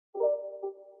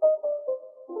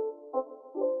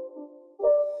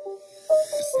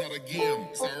start again.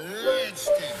 It's a rich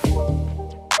thing.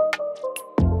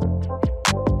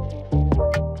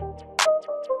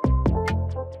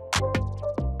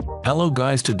 Hello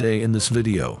guys, today in this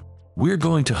video, we're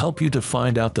going to help you to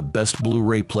find out the best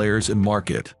Blu-ray players in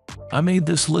market. I made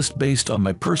this list based on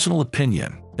my personal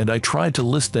opinion, and I tried to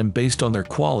list them based on their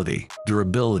quality,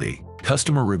 durability,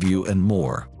 customer review and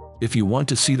more. If you want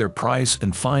to see their price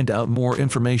and find out more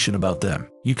information about them,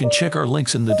 you can check our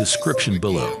links in the description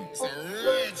below. It's a rich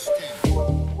thing.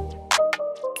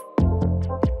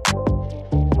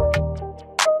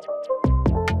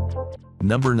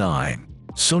 Number 9.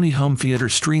 Sony Home Theater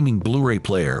Streaming Blu-ray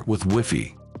Player with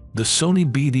Wi-Fi. The Sony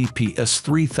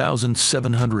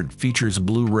BDPS3700 features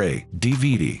Blu-ray,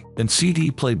 DVD, and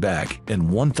CD playback and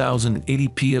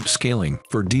 1080p upscaling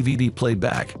for DVD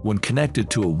playback when connected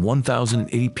to a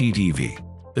 1080p TV.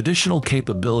 Additional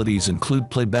capabilities include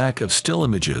playback of still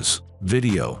images,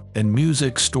 video, and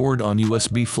music stored on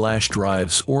USB flash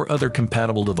drives or other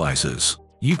compatible devices.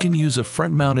 You can use a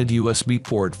front-mounted USB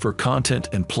port for content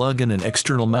and plug in an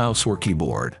external mouse or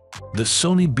keyboard. The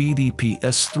Sony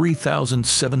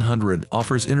BDPS3700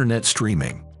 offers internet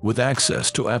streaming, with access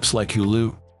to apps like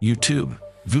Hulu, YouTube,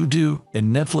 Vudu,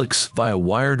 and Netflix via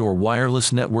wired or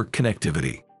wireless network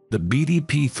connectivity. The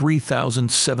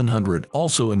BDP3700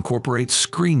 also incorporates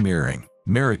screen mirroring,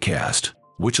 Miracast,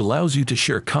 which allows you to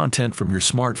share content from your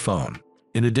smartphone.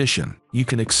 In addition, you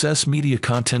can access media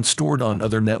content stored on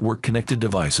other network-connected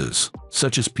devices,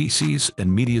 such as PCs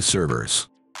and media servers.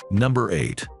 Number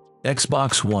 8.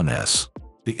 Xbox One S.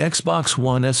 The Xbox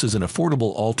One S is an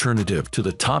affordable alternative to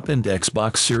the top-end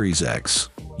Xbox Series X.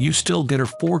 You still get a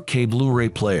 4K Blu-ray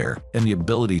player and the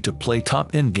ability to play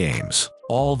top-end games,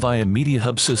 all via Media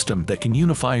Hub system that can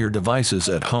unify your devices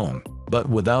at home, but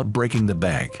without breaking the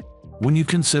bank. When you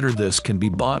consider this can be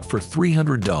bought for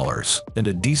 $300 and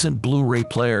a decent Blu-ray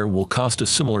player will cost a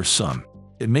similar sum,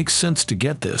 it makes sense to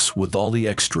get this with all the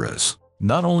extras.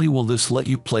 Not only will this let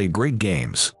you play great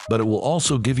games, but it will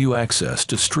also give you access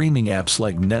to streaming apps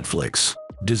like Netflix,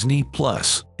 Disney+,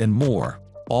 and more,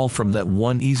 all from that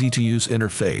one easy-to-use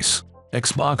interface.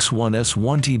 Xbox One S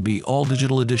 1TB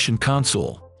All-Digital Edition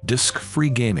Console,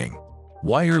 Disc-Free Gaming,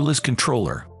 Wireless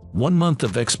Controller, 1 month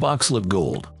of Xbox Live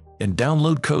Gold, and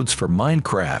download codes for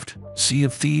Minecraft, Sea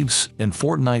of Thieves, and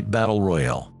Fortnite Battle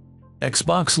Royale.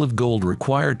 Xbox Live Gold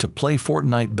required to play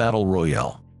Fortnite Battle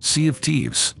Royale, Sea of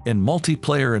Thieves, and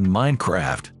multiplayer in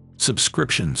Minecraft.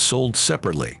 Subscription sold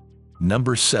separately.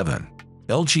 Number 7.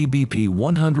 LG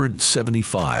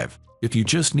BP175. If you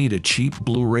just need a cheap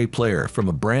Blu-ray player from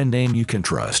a brand name you can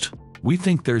trust, we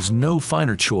think there's no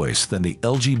finer choice than the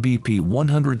LG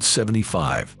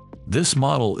BP175. This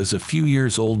model is a few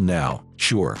years old now,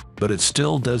 sure, but it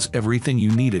still does everything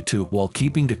you need it to while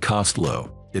keeping the cost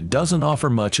low. It doesn't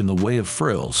offer much in the way of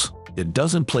frills, it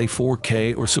doesn't play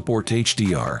 4K or support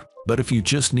HDR, but if you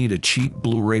just need a cheap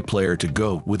Blu-ray player to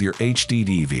go with your HD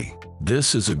DV,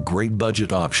 this is a great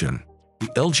budget option. The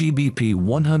LG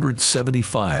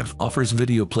BP175 offers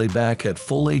video playback at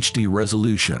full HD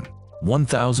resolution,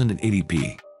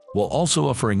 1080p. while also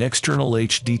offering external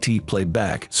HDT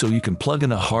playback so you can plug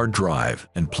in a hard drive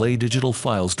and play digital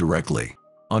files directly.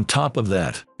 On top of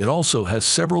that, it also has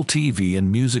several TV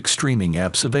and music streaming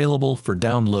apps available for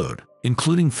download,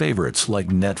 including favorites like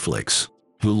Netflix,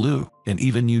 Hulu, and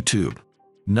even YouTube.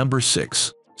 Number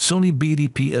 6. Sony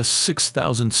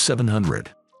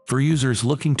BDPS6700. For users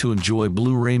looking to enjoy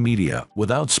Blu-ray media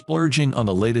without splurging on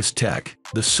the latest tech,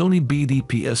 the Sony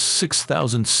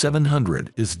BDPS6700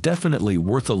 is definitely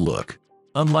worth a look.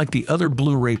 Unlike the other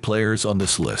Blu-ray players on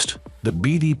this list, the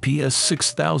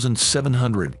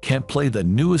BDPS6700 can't play the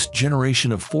newest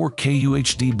generation of 4K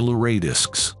UHD Blu-ray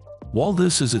discs. While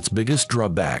this is its biggest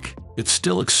drawback, it's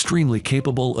still extremely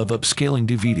capable of upscaling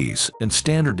DVDs and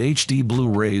standard HD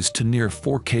Blu-rays to near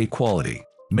 4K quality,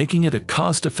 making it a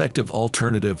cost-effective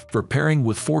alternative for pairing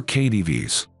with 4K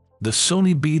TVs. The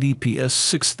Sony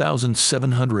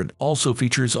BDPS6700 also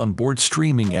features onboard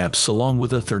streaming apps along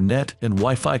with Ethernet and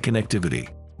Wi-Fi connectivity,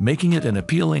 making it an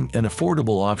appealing and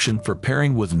affordable option for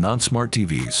pairing with non-smart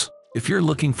TVs. If you're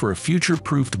looking for a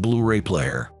future-proofed Blu-ray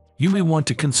player, you may want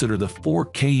to consider the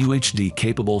 4K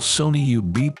UHD-capable Sony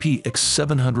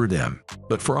UBPX700M,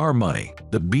 but for our money,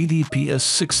 the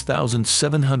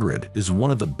BDPS6700 is one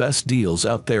of the best deals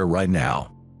out there right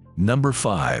now. Number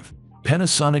 5.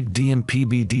 Panasonic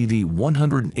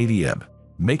DMPB-DD180M.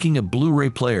 Making a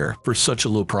Blu-ray player for such a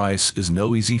low price is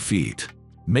no easy feat.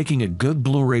 Making a good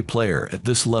Blu-ray player at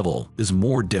this level is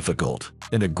more difficult,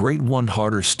 and a great one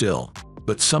harder still.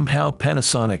 But somehow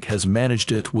Panasonic has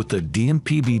managed it with the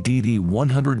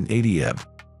DMPB-DD180M.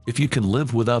 If you can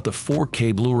live without the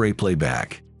 4K Blu-ray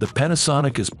playback, The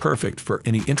Panasonic is perfect for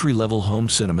any entry-level home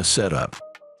cinema setup.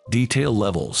 Detail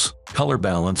levels, color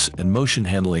balance, and motion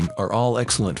handling are all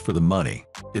excellent for the money.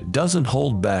 It doesn't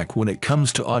hold back when it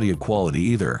comes to audio quality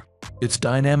either. Its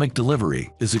dynamic delivery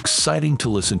is exciting to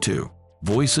listen to.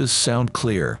 Voices sound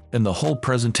clear, and the whole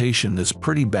presentation is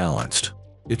pretty balanced.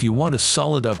 If you want a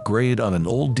solid upgrade on an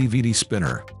old DVD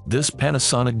spinner, this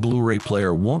Panasonic Blu Ray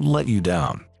player won't let you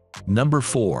down. Number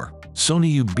 4.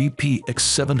 Sony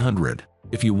UBP-X700.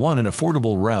 If you want an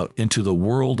affordable route into the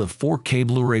world of 4K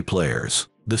Blu Ray players,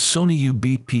 the Sony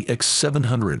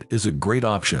UBP-X700 is a great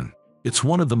option. It's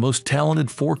one of the most talented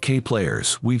 4K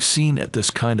players we've seen at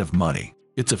this kind of money.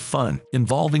 It's a fun,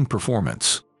 involving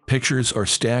performance. Pictures are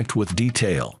stacked with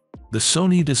detail. The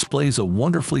Sony displays a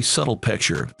wonderfully subtle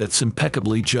picture that's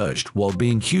impeccably judged while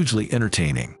being hugely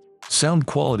entertaining. Sound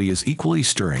quality is equally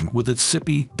stirring with its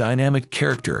sippy, dynamic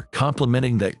character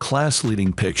complementing that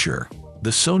class-leading picture. The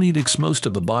Sony ticks most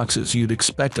of the boxes you'd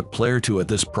expect a player to at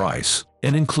this price,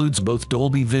 and includes both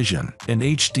Dolby Vision and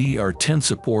HDR10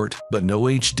 support, but no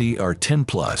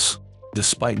HDR10+.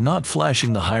 Despite not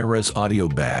flashing the high-res audio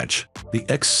badge, the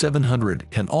X700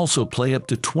 can also play up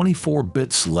to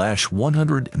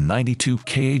 24-bit/192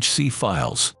 kHz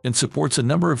files and supports a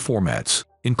number of formats,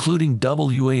 including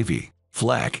WAV,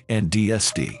 FLAC, and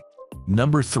DSD.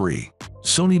 Number 3.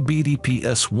 Sony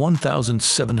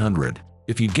BDP-S1700.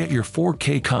 If you get your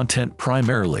 4K content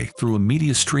primarily through a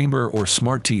media streamer or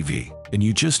smart TV, and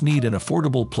you just need an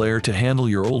affordable player to handle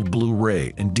your old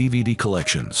Blu-ray and DVD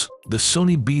collections, the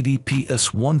Sony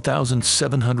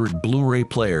BDP-S1700 Blu-ray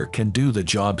player can do the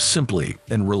job simply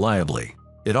and reliably.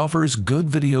 It offers good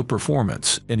video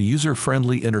performance and a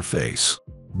user-friendly interface.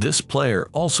 This player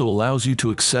also allows you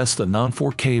to access the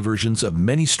non-4K versions of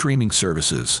many streaming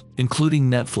services,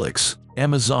 including Netflix,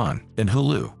 Amazon, and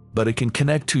Hulu, but it can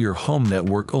connect to your home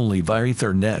network only via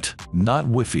Ethernet, not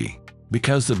Wi-Fi.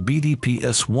 Because the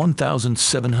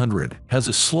BDP-S1700 has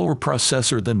a slower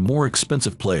processor than more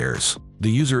expensive players, the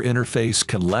user interface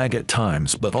can lag at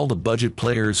times, but all the budget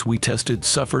players we tested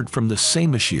suffered from the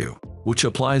same issue, which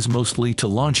applies mostly to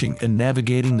launching and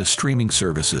navigating the streaming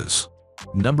services.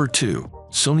 Number 2.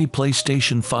 Sony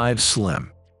PlayStation 5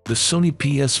 Slim. The Sony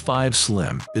PS5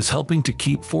 Slim is helping to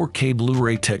keep 4K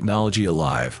Blu-ray technology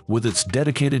alive with its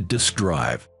dedicated disk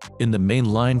drive, in the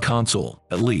mainline console,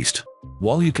 at least.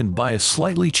 While you can buy a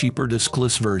slightly cheaper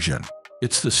diskless version,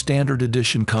 it's the standard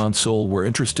edition console we're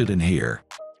interested in here.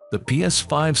 The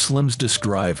PS5 Slim's disk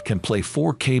drive can play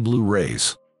 4K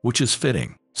Blu-rays, which is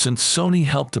fitting, since Sony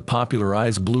helped to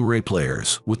popularize Blu-ray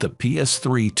players with the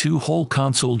PS3 two-hole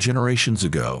console generations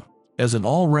ago. As an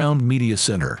all-round media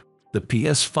center, the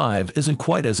PS5 isn't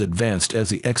quite as advanced as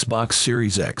the Xbox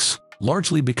Series X,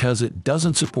 largely because it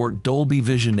doesn't support Dolby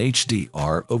Vision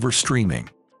HDR over streaming.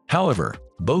 However,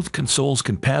 both consoles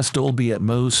can pass Dolby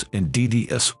Atmos and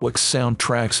DDS-WX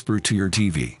soundtracks through to your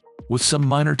TV, with some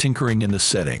minor tinkering in the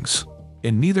settings.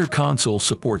 And neither console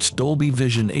supports Dolby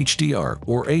Vision HDR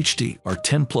or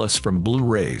HDR10+ from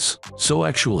Blu-rays, so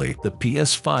actually the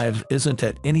PS5 isn't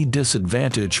at any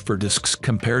disadvantage for discs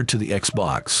compared to the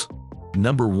Xbox.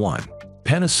 Number 1.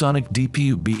 Panasonic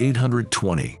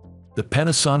DMP-B820. The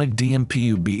Panasonic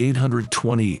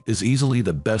DMP-B820 is easily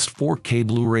the best 4K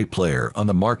Blu-ray player on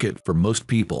the market for most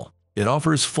people. It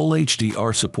offers full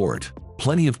HDR support,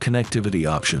 plenty of connectivity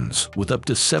options with up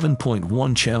to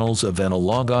 7.1 channels of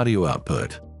analog audio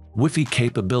output, Wi-Fi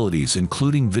capabilities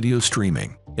including video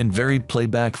streaming, and varied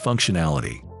playback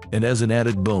functionality. And as an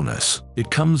added bonus,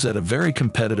 it comes at a very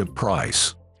competitive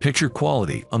price. Picture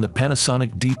quality on the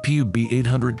Panasonic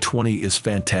DMP-B820 is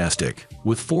fantastic,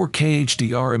 with 4K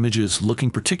HDR images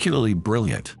looking particularly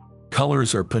brilliant.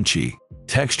 Colors are punchy,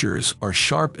 textures are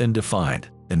sharp and defined,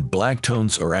 and black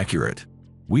tones are accurate.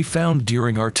 We found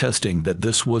during our testing that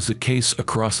this was the case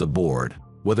across the board,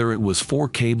 whether it was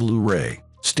 4K Blu-ray,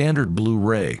 standard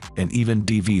Blu-ray, and even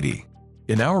DVD.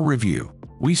 In our review,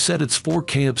 we said its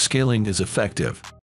 4K upscaling is effective,